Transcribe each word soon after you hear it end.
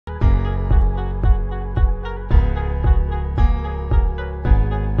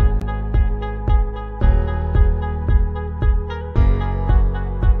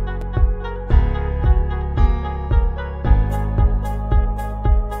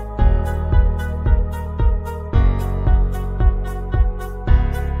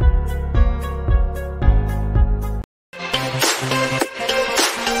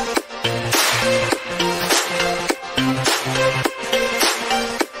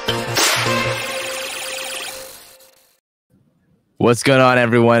What's going on,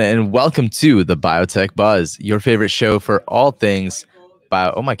 everyone, and welcome to the Biotech Buzz, your favorite show for all things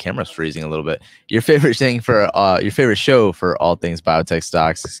bio. Oh, my camera's freezing a little bit. Your favorite show for all things biotech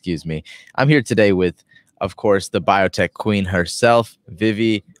stocks. Excuse me. I'm here today with, of course, the Biotech Queen herself,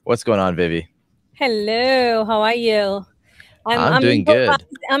 Vivi. What's going on, Vivi? Hello. How are you? I'm doing good.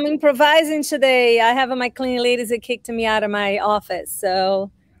 I'm improvising today. I have my cleaning ladies that kicked me out of my office, so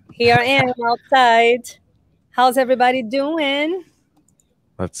here I am outside. How's everybody doing?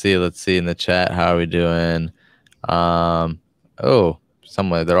 Let's see in the chat. How are we doing? Oh,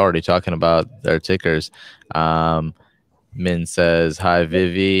 somewhere they're already talking about their tickers. Min says, hi,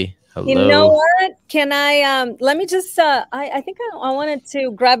 Vivi. Hello. You know what? Can I let me just I think I wanted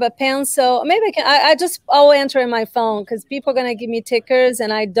to grab a pencil. Maybe I can I'll enter in my phone because people are gonna give me tickers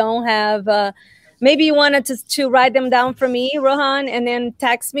and I don't have maybe you wanted to write them down for me, Rohan, and then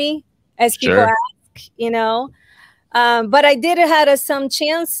text me as people ask, you know. But I did had some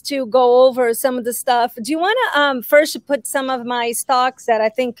chance to go over some of the stuff. Do you want to first put some of my stocks that I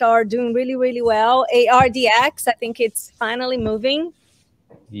think are doing really, really well? ARDX, I think it's finally moving.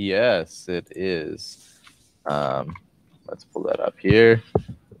 Yes, it is. Let's pull that up here.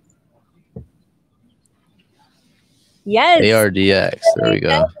 Yes. ARDX. There we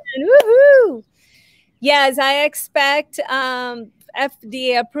go. Woohoo! Yes, I expect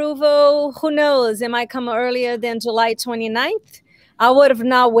FDA approval. Who knows? It might come earlier than July 29th. I would have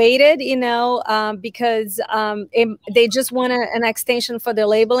not waited, you know, because they just want an extension for the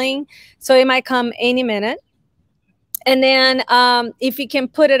labeling. So it might come any minute. And then if you can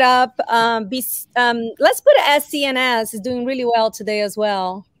put it up, let's put SCNS. It's doing really well today as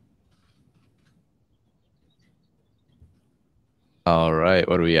well. All right.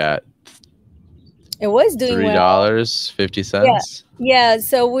 What are we at? It was doing $3.50. Yeah.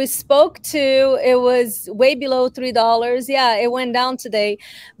 So we spoke to, it was way below $3. Yeah, it went down today,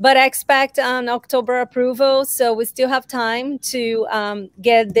 but I expect October approval. So we still have time to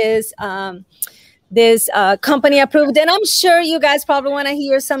get this company approved. And I'm sure you guys probably want to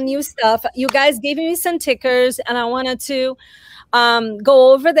hear some new stuff. You guys gave me some tickers and I wanted to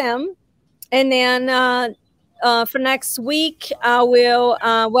go over them. And then for next week, I will,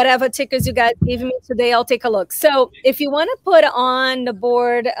 whatever tickers you guys give me today, I'll take a look. So if you want to put on the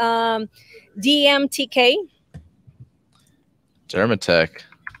board DMTK. Dermatech.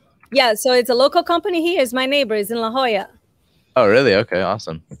 Yeah, so it's a local company here. It's my neighbor. It's in La Jolla. Oh, really? Okay,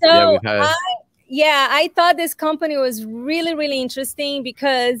 awesome. So yeah, I thought this company was really, really interesting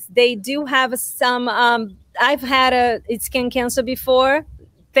because they do have some, I've had a skin cancer before.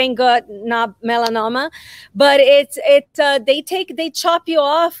 Thank God, not melanoma, but they chop you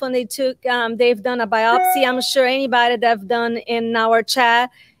off when they've done a biopsy. I'm sure anybody that's done in our chat,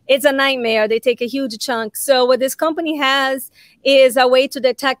 it's a nightmare. They take a huge chunk. So what this company has is a way to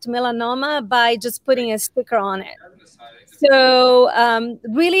detect melanoma by just putting a sticker on it. So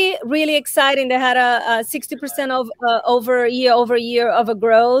really, really exciting. They had a 60% of over year of a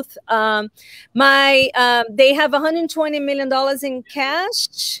growth. They have $120 million in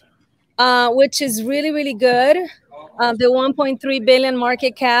cash, which is really, really good. The 1.3 billion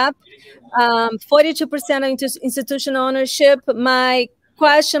market cap, 42% institutional ownership. My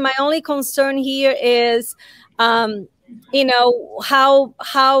only concern here is, you know, how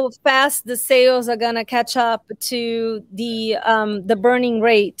fast the sales are gonna catch up to the burning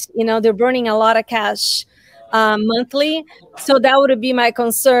rate. You know, they're burning a lot of cash monthly, so that would be my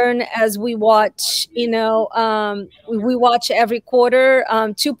concern as we watch. You know, we watch every quarter.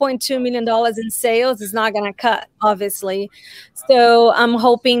 $2.2 million in sales is not gonna cut, obviously. So I'm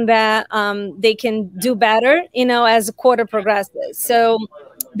hoping that they can do better. You know, as the quarter progresses. So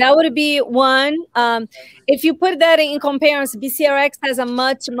that would be one. If you put that in comparison, BCRX has a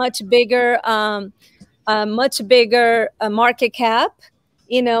much bigger market cap.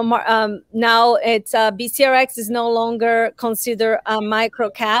 You know, now it's BCRX is no longer considered a micro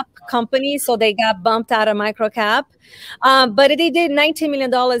cap company, so they got bumped out of micro cap. But they did $19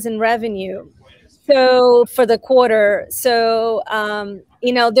 million in revenue, so for the quarter. So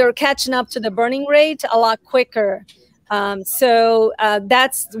you know, they're catching up to the burning rate a lot quicker. So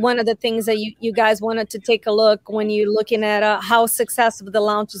that's one of the things that you guys wanted to take a look when you're looking at how successful the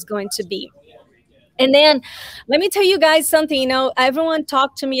launch is going to be. And then let me tell you guys something. You know, everyone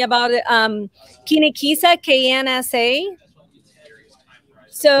talked to me about it. Kinikisa, KNSA.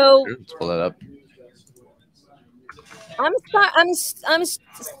 So let's pull that up. I'm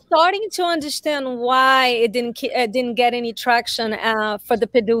starting to understand why it didn't get any traction for the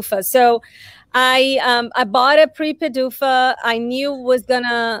PDUFA. So I bought a pre-PDUFA. I knew was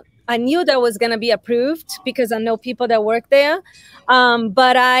gonna I knew that was going to be approved because I know people that work there.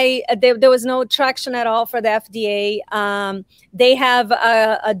 But there was no traction at all for the FDA. They have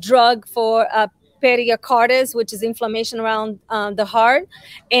a drug for pericarditis, which is inflammation around the heart,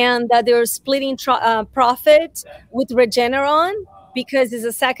 and they're splitting profit with Regeneron because it's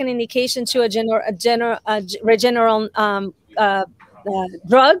a second indication to a Regeneron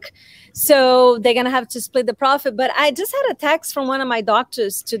drug. So they're going to have to split the profit. But I just had a text from one of my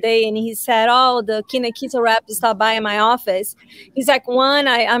doctors today, and he said, oh, the keto rep stopped by in my office. He's like, one,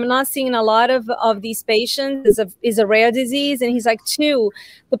 I'm not seeing a lot of these patients. It's a rare disease. And he's like, two,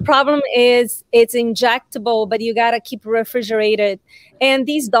 the problem is it's injectable, but you got to keep refrigerated. And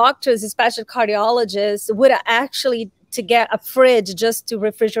these doctors, especially cardiologists, would actually to get a fridge just to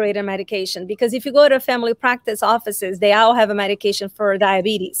refrigerate a medication. Because if you go to family practice offices, they all have a medication for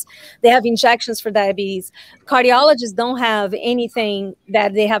diabetes. They have injections for diabetes. Cardiologists don't have anything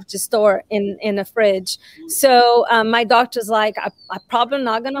that they have to store in a fridge. So my doctor's like, I'm probably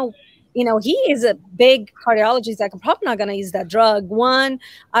not going to, he is a big cardiologist. He's like, I'm probably not going to use that drug. One,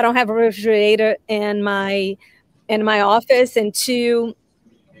 I don't have a refrigerator in my office. And two,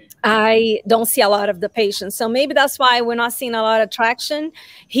 I don't see a lot of the patients. So maybe that's why we're not seeing a lot of traction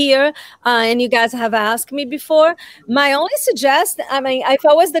here. And you guys have asked me before. My only suggestion, if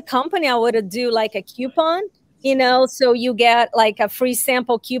I was the company, I would do like a coupon, so you get like a free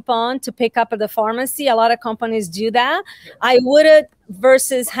sample coupon to pick up at the pharmacy. A lot of companies do that. I would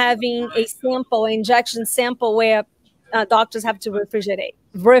versus having a sample, injection sample where doctors have to refrigerate,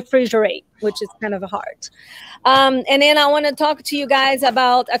 which is kind of hard. And then I want to talk to you guys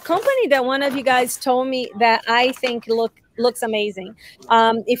about a company that one of you guys told me that I think looks amazing.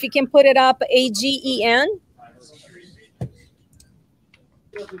 If you can put it up, AGEN.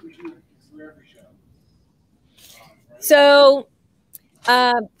 So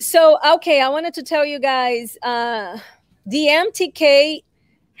okay, I wanted to tell you guys, the MTK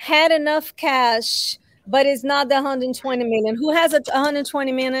had enough cash, but it's not the 120 million. Who has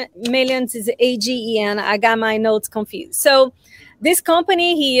 120 million is AGEN. I got my notes confused. So this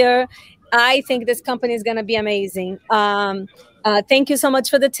company here, I think this company is going to be amazing. Thank you so much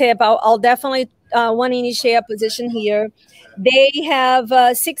for the tip. I'll definitely want to initiate a position here. They have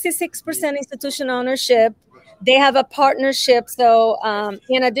 66% institutional ownership. They have a partnership. So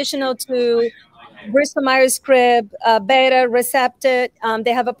in addition to Bristol Myers Squibb, Beta, Recepted.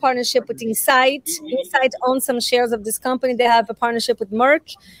 They have a partnership with Insight. Insight owns some shares of this company. They have a partnership with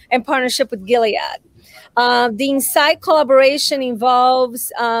Merck and partnership with Gilead. The Insight collaboration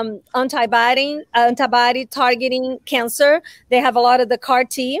involves antibody targeting cancer. They have a lot of the CAR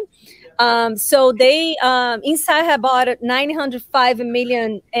T. So they Insight have bought 905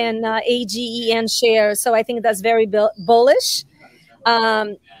 million in AGEN shares. So I think that's very bullish.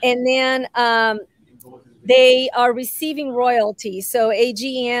 And then they are receiving royalties. So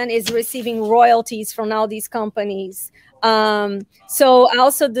AGN is receiving royalties from all these companies. So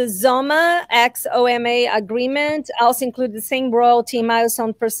also the XOMA, XOMA agreement also include the same royalty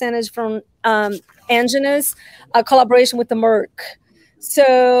milestone percentage from Angena's collaboration with the Merck.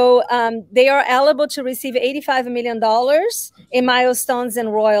 So they are eligible to receive $85 million in milestones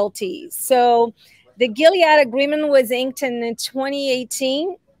and royalties. So the Gilead agreement was inked in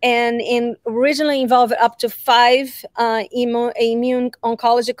 2018 and originally involved up to 5 immune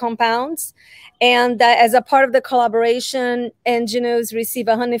oncology compounds. And as a part of the collaboration, Angenos received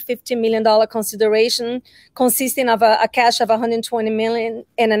 $150 million consideration, consisting of a cash of $120 million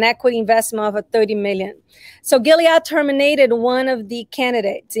and an equity investment of $30 million. So Gilead terminated one of the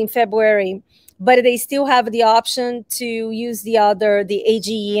candidates in February, but they still have the option to use the other, the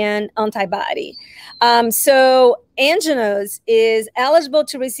AGEN antibody. So Angenos is eligible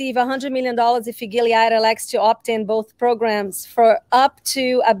to receive $100 million if Gilead elects to opt in both programs for up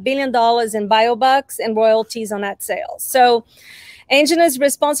to $1 billion in biobucks and royalties on net sales. So Angenos is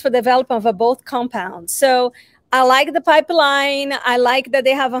responsible for the development of both compounds. So I like the pipeline. I like that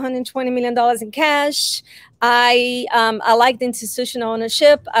they have $120 million in cash. I like the institutional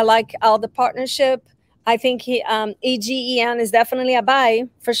ownership. I like all the partnership. I think AGEN is definitely a buy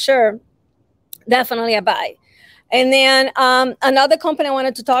for sure. Definitely a buy. And then another company I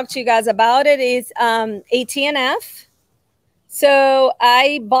wanted to talk to you guys about it is ATNF. So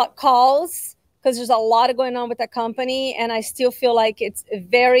I bought calls because there's a lot going on with the company, and I still feel like it's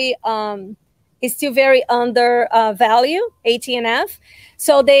still very undervalued, ATNF.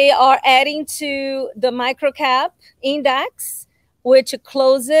 So they are adding to the microcap index, which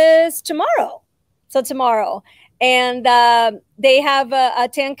closes tomorrow. So tomorrow. And they have a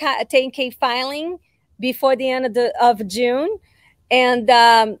 10K filing before the end of June. And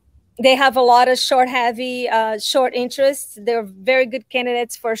They have a lot of short heavy, short interests. They're very good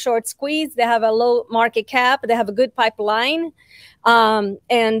candidates for short squeeze. They have a low market cap. They have a good pipeline.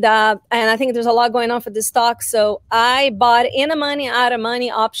 And I think there's a lot going on for the stock. So I bought in the money, out of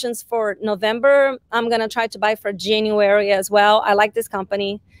money options for November. I'm going to try to buy for January as well. I like this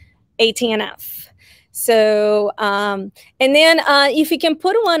company, ATNF. So, and then if you can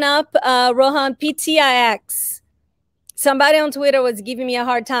put one up, Rohan, PTIX. Somebody on Twitter was giving me a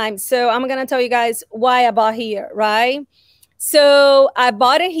hard time. So I'm going to tell you guys why I bought here, right? So I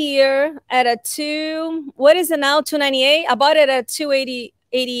bought it here at a what is it now? 298. I bought it at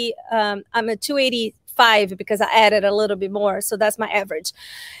 280, I'm at 285 because I added a little bit more. So that's my average.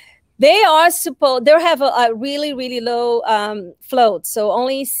 They have a really, really low float. So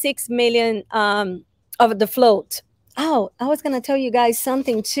only 6 million of the float. Oh, I was going to tell you guys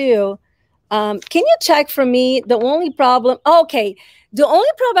something too. Can you check for me? The only problem, okay. The only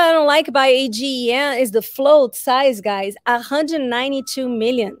problem I don't like about AGEN is the float size, guys. 192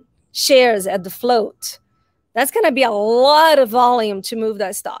 million shares at the float. That's going to be a lot of volume to move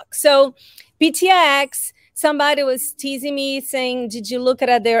that stock. So PTX, somebody was teasing me saying, did you look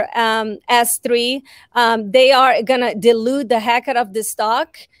at their S3? They are going to dilute the heck out of the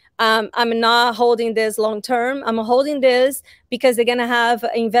stock. I'm not holding this long term. I'm holding this because they're going to have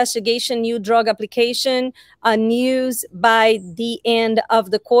investigation, new drug application news by the end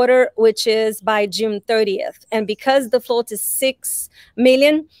of the quarter, which is by June 30th. And because the float is 6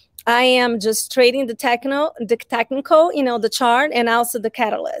 million, I am just trading the technical, the chart, and also the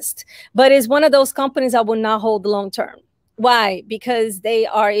catalyst. But it's one of those companies I will not hold long term. Why? Because they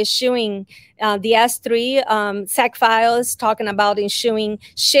are issuing the S3 SEC files talking about issuing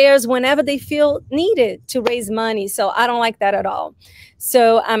shares whenever they feel needed to raise money. So I don't like that at all.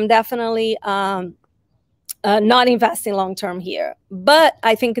 So I'm definitely not investing long term here. But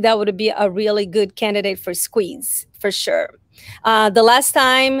I think that would be a really good candidate for squeeze for sure. The last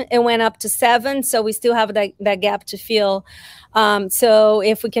time it went up to 7, so we still have that gap to fill. So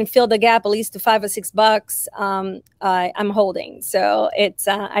if we can fill the gap at least to $5 or $6, I'm holding. So it's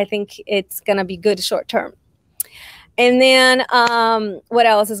I think it's gonna be good short term. And then what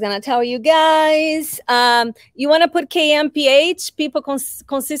else is gonna tell you guys? You want to put KMPH? People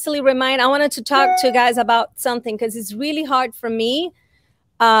consistently remind. I wanted to talk to you guys about something because it's really hard for me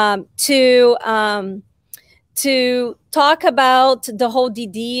to talk about the whole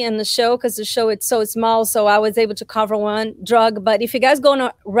DD in the show because the show it's so small. So I was able to cover one drug. But if you guys go on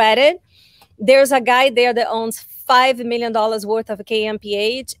Reddit, there's a guy there that owns $5 million worth of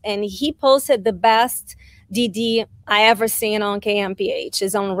KMPH, and he posted the best DD I ever seen on KMPH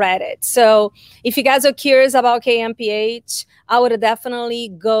is on Reddit. So if you guys are curious about KMPH, I would definitely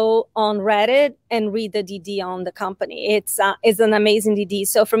go on Reddit and read the DD on the company. It's an amazing DD.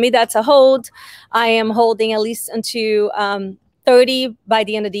 So for me, that's a hold. I am holding at least until 30 by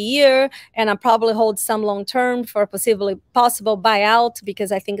the end of the year, and I'll probably hold some long term for possible buyout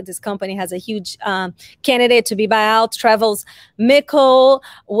because I think this company has a huge candidate to be buyout. Travels Mickle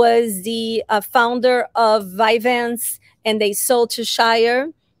was the founder of Vyvanse, and they sold to Shire,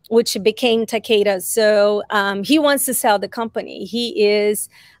 which became Takeda. So he wants to sell the company.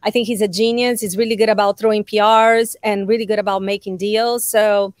 I think he's a genius. He's really good about throwing PRs and really good about making deals.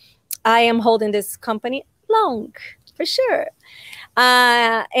 So I am holding this company long for sure.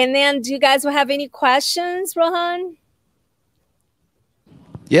 And then do you guys have any questions, Rohan?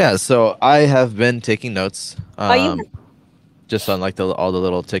 Yeah, so I have been taking notes just on like all the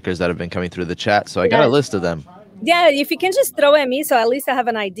little tickers that have been coming through the chat. So I got a list of them. Yeah, if you can just throw at me so at least I have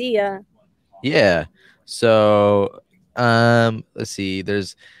an idea. Yeah. So let's see.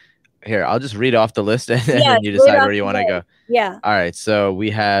 Here, I'll just read off the list and then you decide where you want to go. Yeah. All right. So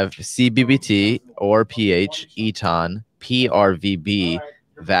we have CBBT or PH, Eton, PRVB,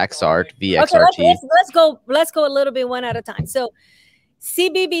 Vaxart, VXRT. Okay, let's go a little bit one at a time. So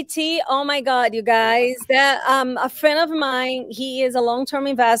CBBT, oh my God, you guys, that a friend of mine, he is a long-term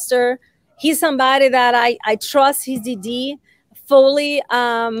investor. He's somebody that I trust his DD fully.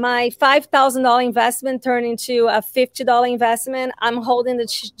 My $5,000 investment turned into a $50 investment. I'm holding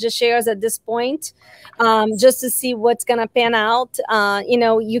the shares at this point just to see what's going to pan out.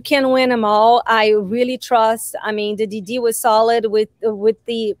 You can win them all. I really trust. I mean, the DD was solid with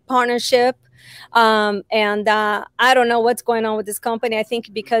the partnership. I don't know what's going on with this company. I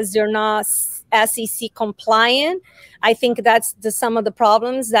think because they're not SEC compliant, I think that's some of the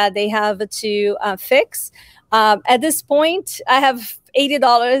problems that they have to fix. At this point, I have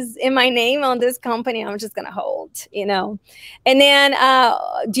 $80 in my name on this company. I'm just going to hold, And then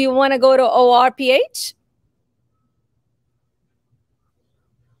do you want to go to ORPH?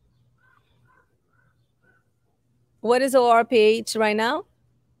 What is ORPH right now?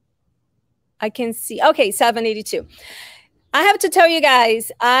 I can see. Okay, 782. I have to tell you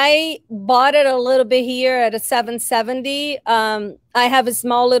guys, I bought it a little bit here at a 770. I have a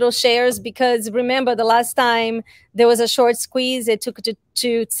small little shares because remember the last time there was a short squeeze, it took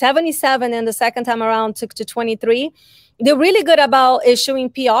to 77, and the second time around took to 23. They're really good about issuing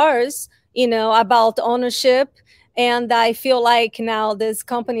PRs, you know, about ownership. And I feel like now this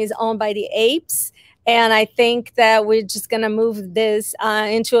company is owned by the apes. And I think that we're just going to move this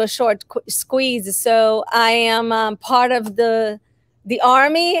into a short squeeze. So I am part of the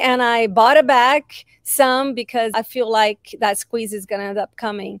army, and I bought it back some because I feel like that squeeze is going to end up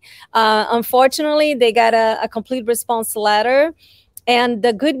coming. Unfortunately, they got a complete response letter. And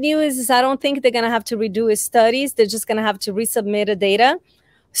the good news is I don't think they're going to have to redo his studies. They're just going to have to resubmit the data.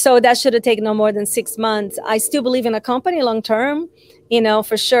 So that should have taken no more than 6 months. I still believe in a company long term, you know,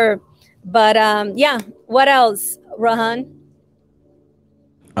 for sure. But yeah, what else, Rohan?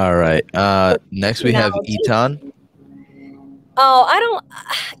 All right. Next we have Eton. Oh, I don't.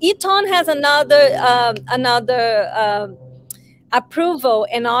 Eton has another approval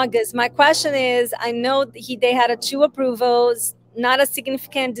in August. My question is, I know they had 2 approvals, not a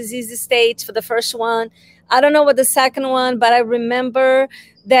significant disease state for the first one. I don't know what the second one, but I remember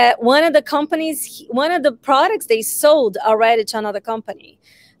that one of the companies, one of the products they sold already to another company.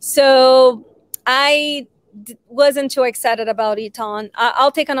 So I wasn't too excited about Eton.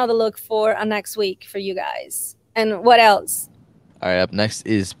 I'll take another look for next week for you guys. And what else? All right, up next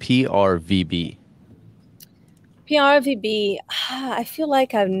is PRVB. PRVB. I feel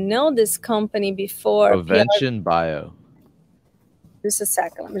like I've known this company before. Prevention Bio. Just a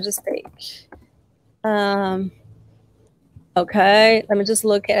second. Let me just take. Okay. Let me just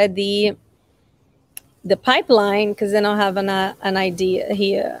look at the pipeline because then I'll have an idea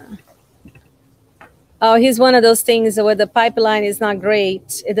here. Oh, here's one of those things where the pipeline is not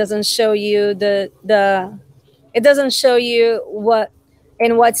great. It doesn't show you it doesn't show you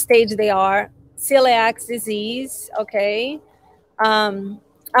in what stage they are. Celiac disease. Okay. I'll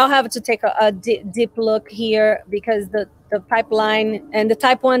have to take a deep look here because the pipeline and the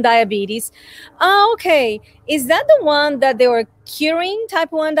type 1 diabetes. Oh, okay. Is that the one that they were curing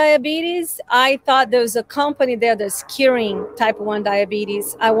type 1 diabetes? I thought there was a company there that's curing type 1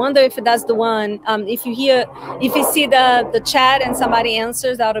 diabetes. I wonder if that's the one. If you see the chat and somebody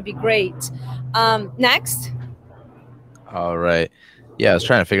answers, that would be great. Next. All right. Yeah, I was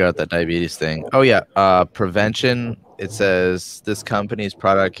trying to figure out that diabetes thing. Oh yeah, prevention. It says this company's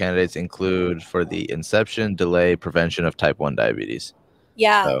product candidates include for the inception, delay, prevention of type 1 diabetes.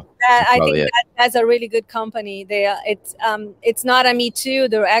 Yeah, so I think that's a really good company. It's not a me too.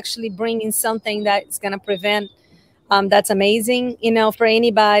 They're actually bringing something that's going to prevent. That's amazing. You know, for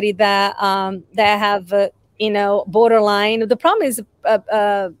anybody that have borderline. The problem is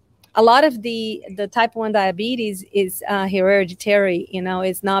a lot of the type 1 diabetes is hereditary. You know,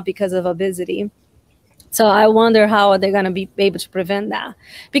 it's not because of obesity. So I wonder how they're going to be able to prevent that,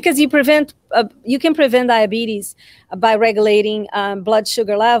 because you can prevent diabetes by regulating blood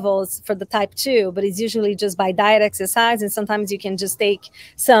sugar levels for the type 2, but it's usually just by diet, exercise, and sometimes you can just take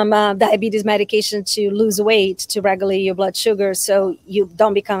some diabetes medication to lose weight to regulate your blood sugar so you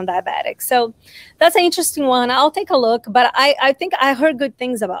don't become diabetic. So that's an interesting one. I'll take a look, but I think I heard good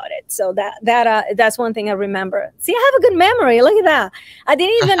things about it. So that's one thing I remember. See, I have a good memory. Look at that. I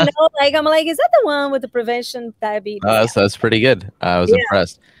didn't even know. I'm like, is that the one with the prevention diabetes? That's pretty good. I was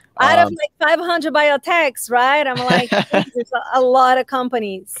impressed. Out of like 500 biotechs, right? I'm like, there's a lot of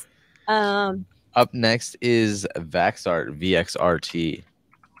companies. Up next is Vaxart, VXRT.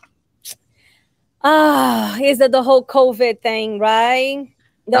 Is that the whole COVID thing, right?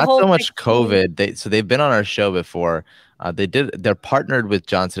 Not so much COVID. They've been on our show before. They're partnered with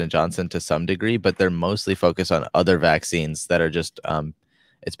Johnson & Johnson to some degree, but they're mostly focused on other vaccines that are just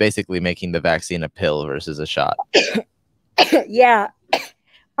it's basically making the vaccine a pill versus a shot. Yeah.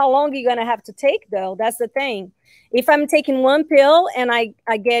 How long are you going to have to take, though? That's the thing. If I'm taking one pill and I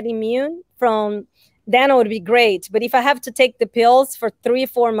get immune from, then it would be great. But if I have to take the pills for 3 or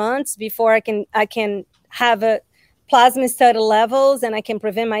 4 months before I can have a plasma study levels and I can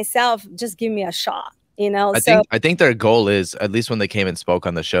prevent myself, just give me a shot. You know, I think their goal is, at least when they came and spoke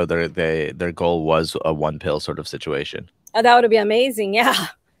on the show, their goal was a 1 pill sort of situation. Oh, that would be amazing. Yeah,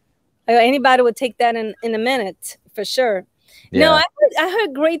 anybody would take that in a minute for sure. Yeah. No, I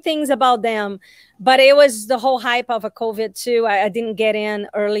heard great things about them, but it was the whole hype of a COVID too. I didn't get in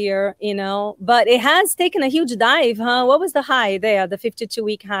earlier, you know, but it has taken a huge dive, huh? What was the high there, the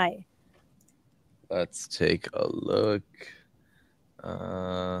 52-week high? Let's take a look.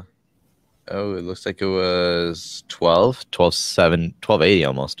 Oh, it looks like it was 12, 12.7, 12.80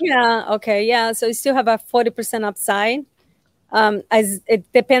 almost. Yeah. Okay. Yeah. So you still have a 40% upside. As it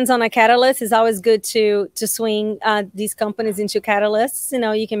depends on a catalyst, it's always good to swing these companies into catalysts. You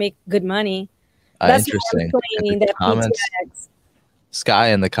know, you can make good money. That's why I'm Interesting. In the swinging that comments, PTX. Sky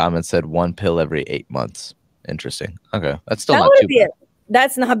in the comments said 1 pill every 8 months. Interesting. Okay, that's still That not would too be it.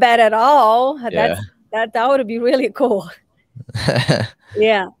 That's not bad at all. bad. That would be really cool. Yeah.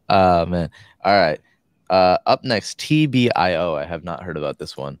 Yeah. Oh man. All right. Up next, TBIO. I have not heard about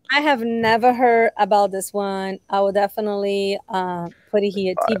this one. I have never heard about this one. I will definitely put it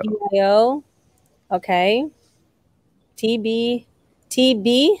here. TBIO. Okay. TB.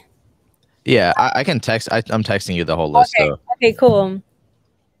 TB. Yeah, I can text. I'm texting you the whole list Okay. though. Okay, cool.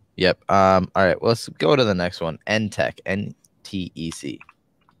 Yep. All right. Well, let's go to the next one. NTech. NTEC.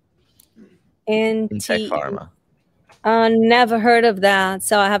 NTech NT. Pharma. Never heard of that.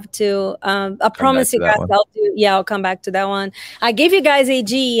 So I have to I Come back promise to you that guys one. I'll do, yeah, I'll come back to that one. I gave you guys a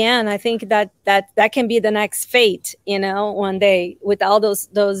GEN. I think that can be the next fate, you know, one day with all those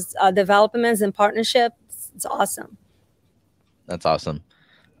developments and partnerships. It's awesome. That's awesome.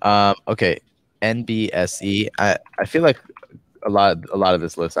 Okay. NBSE. I feel like a lot of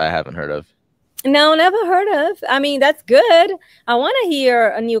this list I haven't heard of. No, never heard of. I mean, that's good. I want to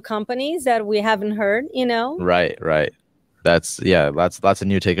hear new companies that we haven't heard, you know. Right. That's lots of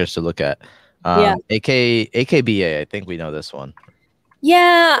new takers to look at. Yeah. AKBA. I think we know this one.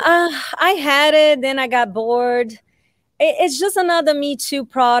 Yeah, I had it, then I got bored. It's just another Me Too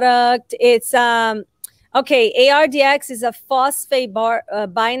product. It's okay. ARDX is a phosphate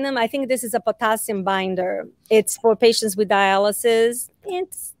binder. I think this is a potassium binder. It's for patients with dialysis.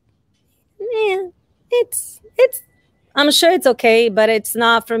 It's I'm sure it's okay, but it's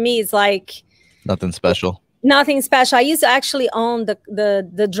not for me. It's like Nothing special. nothing special. I used to actually own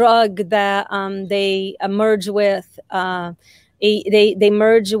the drug that they merge with. They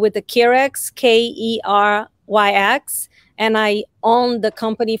merge with the Keryx, Keryx, and I own the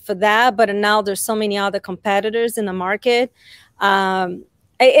company for that. But now there's so many other competitors in the market.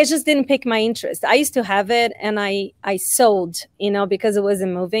 It just didn't pick my interest. I used to have it, and I sold, you know, because it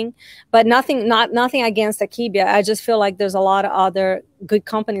wasn't moving. But nothing against Akebia. I just feel like there's a lot of other good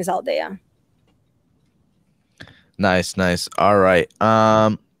companies out there. Nice. All right.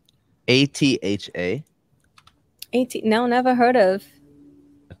 ATHA. No, never heard of.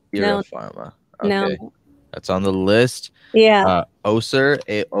 No, Pharma. Okay. no. That's on the list. Yeah. OSUR.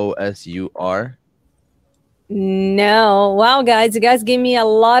 AOSUR. No. Wow, guys, you guys give me a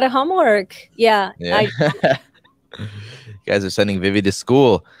lot of homework. Yeah. Yeah. You guys are sending Vivi to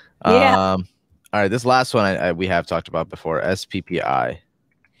school. Yeah. All right. This last one we have talked about before. SPPI.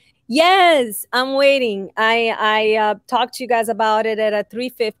 Yes, I'm waiting. I talked to you guys about it at a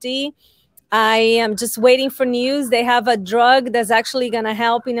 350. I am just waiting for news. They have a drug that's actually going to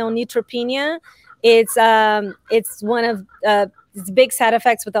help, you know, neutropenia. It's one of it's big side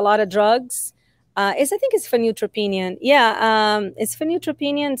effects with a lot of drugs. I think it's for neutropenia. Yeah, it's for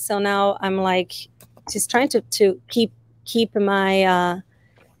neutropenia. So now I'm like just trying to keep my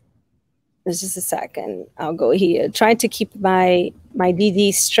just a second. I'll go here. Trying to keep my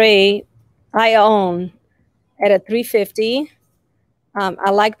DD straight. I own at a 350. I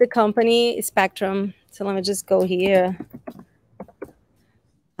like the company Spectrum. So let me just go here.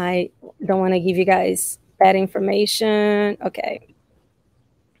 I don't want to give you guys bad information. Okay.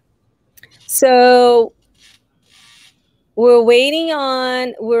 So we're waiting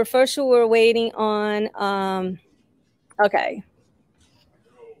on, we're waiting on, okay.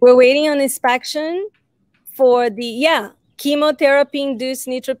 We're waiting on inspection for the, chemotherapy-induced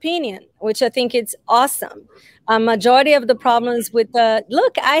neutropenia, which I think it's awesome. A majority of the problems with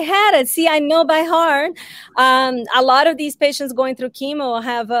look, I had it. See, I know by heart. A lot of these patients going through chemo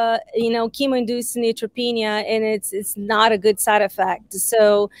have chemo-induced neutropenia, and it's not a good side effect.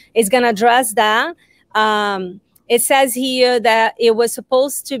 So it's going to address that. It says here that it was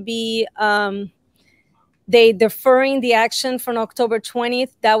supposed to be they deferring the action from October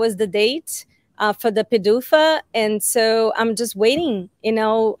 20th. That was the date for the PDUFA. And so I'm just waiting, you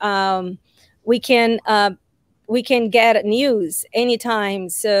know, we can get news anytime.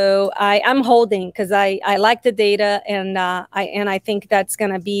 So I'm holding because I like the data, and I think that's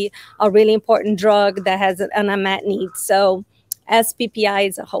going to be a really important drug that has an unmet need. So SPPI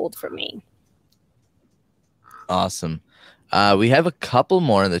is a hold for me. Awesome. We have a couple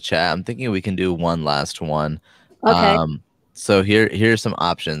more in the chat. I'm thinking we can do one last one. Okay. So here's some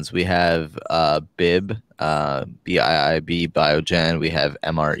options. We have BIB, BIIB, Biogen. We have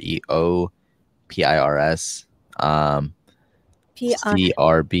MREO, PIRS,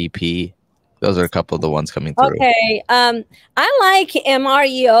 CRBP, Those are a couple of the ones coming through. Okay. I like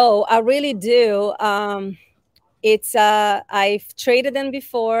MREO. I really do. It's I've traded them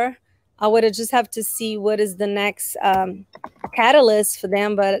before. I would just have to see what is the next catalyst for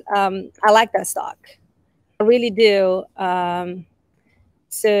them, but I like that stock. I really do.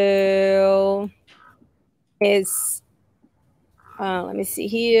 So it's let me see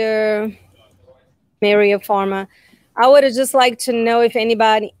here. Maria Pharma. I would have just liked to know if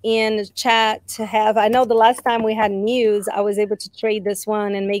anybody in the chat to have. I know the last time we had news, I was able to trade this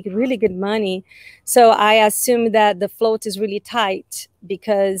one and make really good money. So I assume that the float is really tight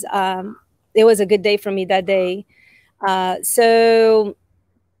because it was a good day for me that day. So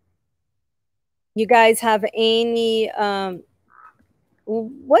you guys have any?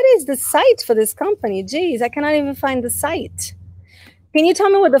 What is the site for this company? Geez, I cannot even find the site. Can you tell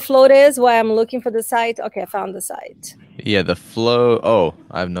me what the float is while I'm looking for the site? Okay, I found the site. Yeah, the float. Oh,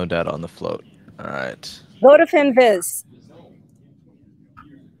 I have no data on the float. All right. Go to FinViz.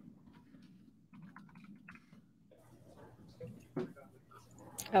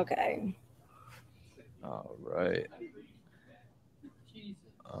 Okay. All right.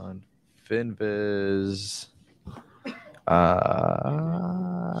 On FinViz.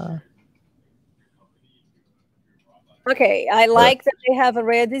 Okay, I like that they have a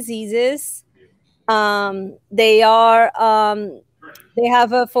rare diseases. They are they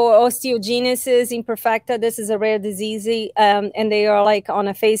have a for osteogenesis imperfecta. This is a rare disease, and they are like on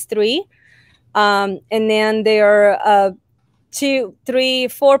a phase 3. And then there are 2, 3,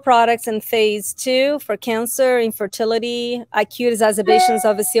 4 products in phase 2 for cancer, infertility, acute exacerbations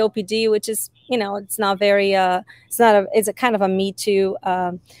of a COPD, which is, you know, it's not very it's a kind of a Me Too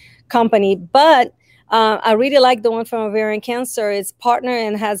company, but I really like the one from ovarian cancer. It's partner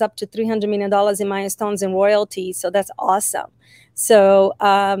and has up to $300 million in milestones and royalties. So that's awesome. So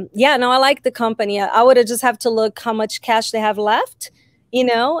yeah, no, I like the company. I would just have to look how much cash they have left, you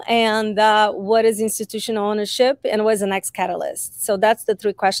know, and what is institutional ownership and what is the next catalyst. So that's the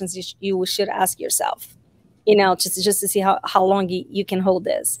 3 questions you should ask yourself, you know, just to see how long you can hold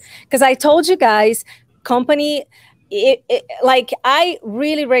this. Because I told you guys, company, like I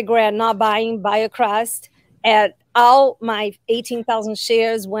really regret not buying BioCrest at all my 18,000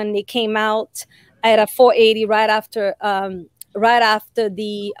 shares when they came out at a 480 right after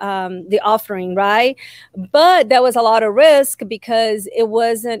the offering, right? But there was a lot of risk because it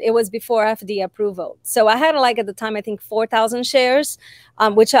was before FDA approval. So I had like at the time I think 4,000 shares,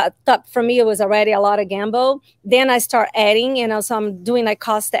 which I thought for me it was already a lot of gamble. Then I start adding, you know, so I'm doing like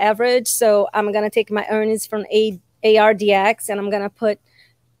cost average. So I'm gonna take my earnings from ARDX and I'm gonna put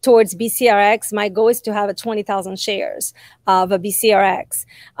towards BCRX. My goal is to have a 20,000 shares of a BCRX.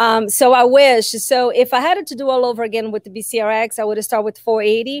 So I wish. So if I had to do all over again with the BCRX, I would have started with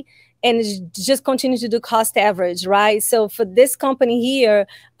 480 and just continue to do cost average, right? So for this company here,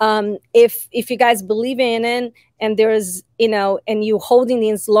 if you guys believe in it and there's, you know, and you holding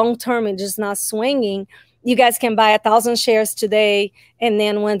these long term and just not swinging, you guys can buy 1,000 shares today, and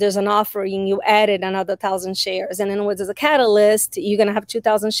then when there's an offering, you added another 1,000 shares, and then when there's a catalyst, you're gonna have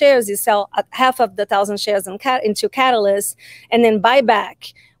 2,000 shares. You sell half of the 1,000 shares into catalyst, and then buy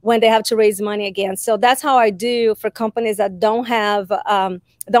back when they have to raise money again. So that's how I do for companies that don't have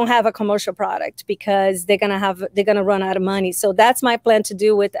a commercial product because they're gonna run out of money. So that's my plan to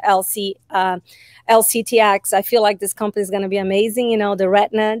do with LCTX. I feel like this company is gonna be amazing. You know, the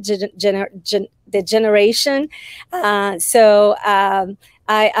retina degeneration. My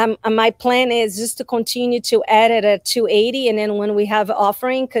plan is just to continue to add it at 280, and then when we have an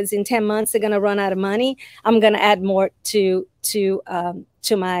offering, because in 10 months they're gonna run out of money, I'm gonna add more to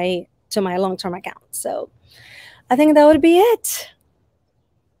my long-term account. So I think that would be it.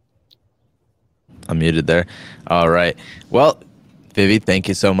 I'm muted there. All right. Well, Vivi, thank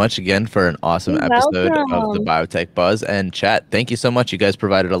you so much again for an awesome episode of the Biotech Buzz. And chat, thank you so much. You guys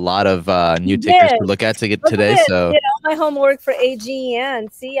provided a lot of new tickers to look at today. So did all my homework for AGN.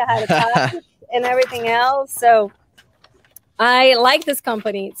 See, I had a topic and everything else. So I like this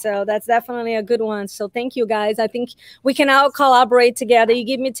company. So that's definitely a good one. So thank you guys. I think we can all collaborate together. You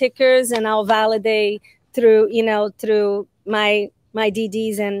give me tickers and I'll validate through my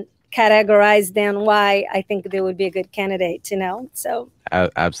DDs and categorize them why I think they would be a good candidate, you know. So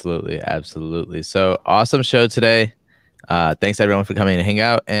absolutely. So awesome show today. Thanks everyone for coming to hang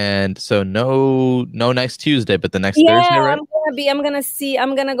out. And so no next Tuesday, but the next Thursday, right? I'm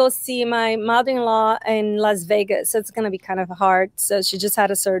gonna go see my mother-in-law in Las Vegas. So it's gonna be kind of hard. So she just had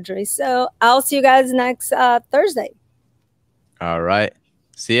a surgery. So I'll see you guys next Thursday. All right.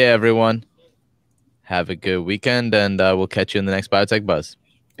 See you everyone. Have a good weekend, and we'll catch you in the next Biotech Buzz.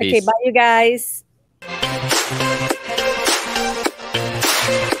 Okay, Peace. bye, you guys.